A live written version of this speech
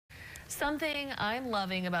Something I'm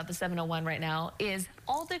loving about the 701 right now is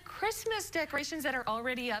all the Christmas decorations that are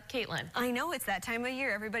already up, Kaitlyn. I know it's that time of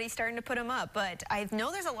year. Everybody's starting to put them up, but I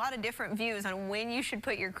know there's a lot of different views on when you should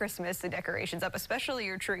put your Christmas decorations up, especially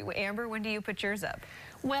your tree. Amber, when do you put yours up?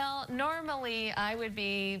 Well, normally I would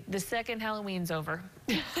be the second Halloween's over.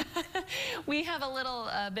 We have a little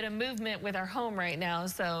bit of movement with our home right now,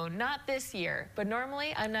 so not this year. But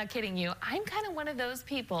normally, I'm not kidding you, I'm kind of one of those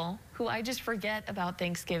people who I just forget about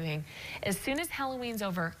Thanksgiving. As soon as Halloween's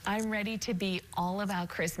over, I'm ready to be all about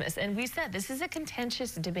Christmas. And we said this is a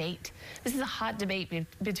contentious debate. This is a hot debate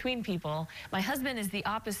between people. My husband is the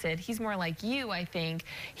opposite. He's more like you, I think.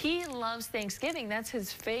 He loves Thanksgiving. That's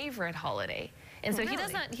his favorite holiday. And so Really?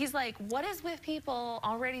 he's like, what is with people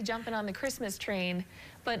already jumping on the Christmas train?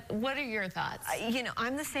 But what are your thoughts? You know,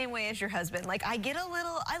 I'm the same way as your husband. Like, I get a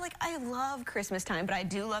little, I love Christmas time, but I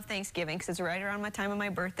do love Thanksgiving because it's right around my time of my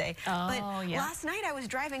birthday. Oh, but yeah. Last night I was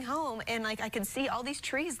driving home and like I could see all these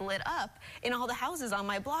trees lit up in all the houses on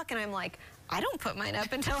my block, and I'm like, I don't put mine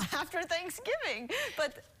up until after Thanksgiving.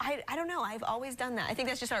 But I don't know, I've always done that. I think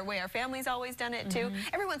that's just our way. Our family's always done it too.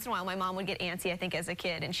 Every once in a while my mom would get antsy, I think, as a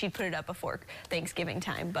kid, and she'd put it up before Thanksgiving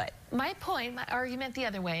time. But my point, my argument the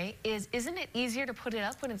other way is, isn't it easier to put it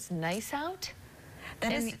up when it's nice out?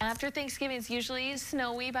 And after Thanksgiving, it's usually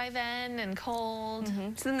snowy by then and cold.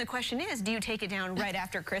 So then the question is, do you take it down right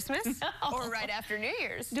after Christmas or right after New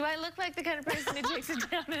Year's? Do I look like the kind of person who takes it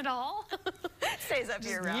down at all? Stays up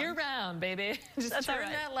year-round. Year-round, baby. Just turn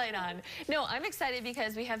that light on. No, I'm excited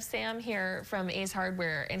because we have Sam here from Ace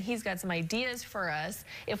Hardware, and he's got some ideas for us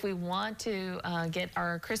if we want to get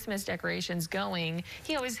our Christmas decorations going.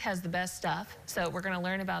 He always has the best stuff, so we're going to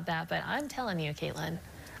learn about that. But I'm telling you, Kaitlyn,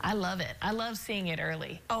 I love it. I love seeing it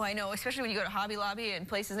early. Oh, I know, especially when you go to Hobby Lobby and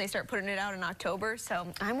places, they start putting it out in October. So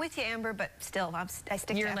I'm with you, Amber, but still, I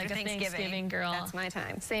stick You're to like after a Thanksgiving girl. That's my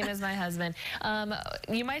time. Same as my husband.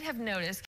 You might have noticed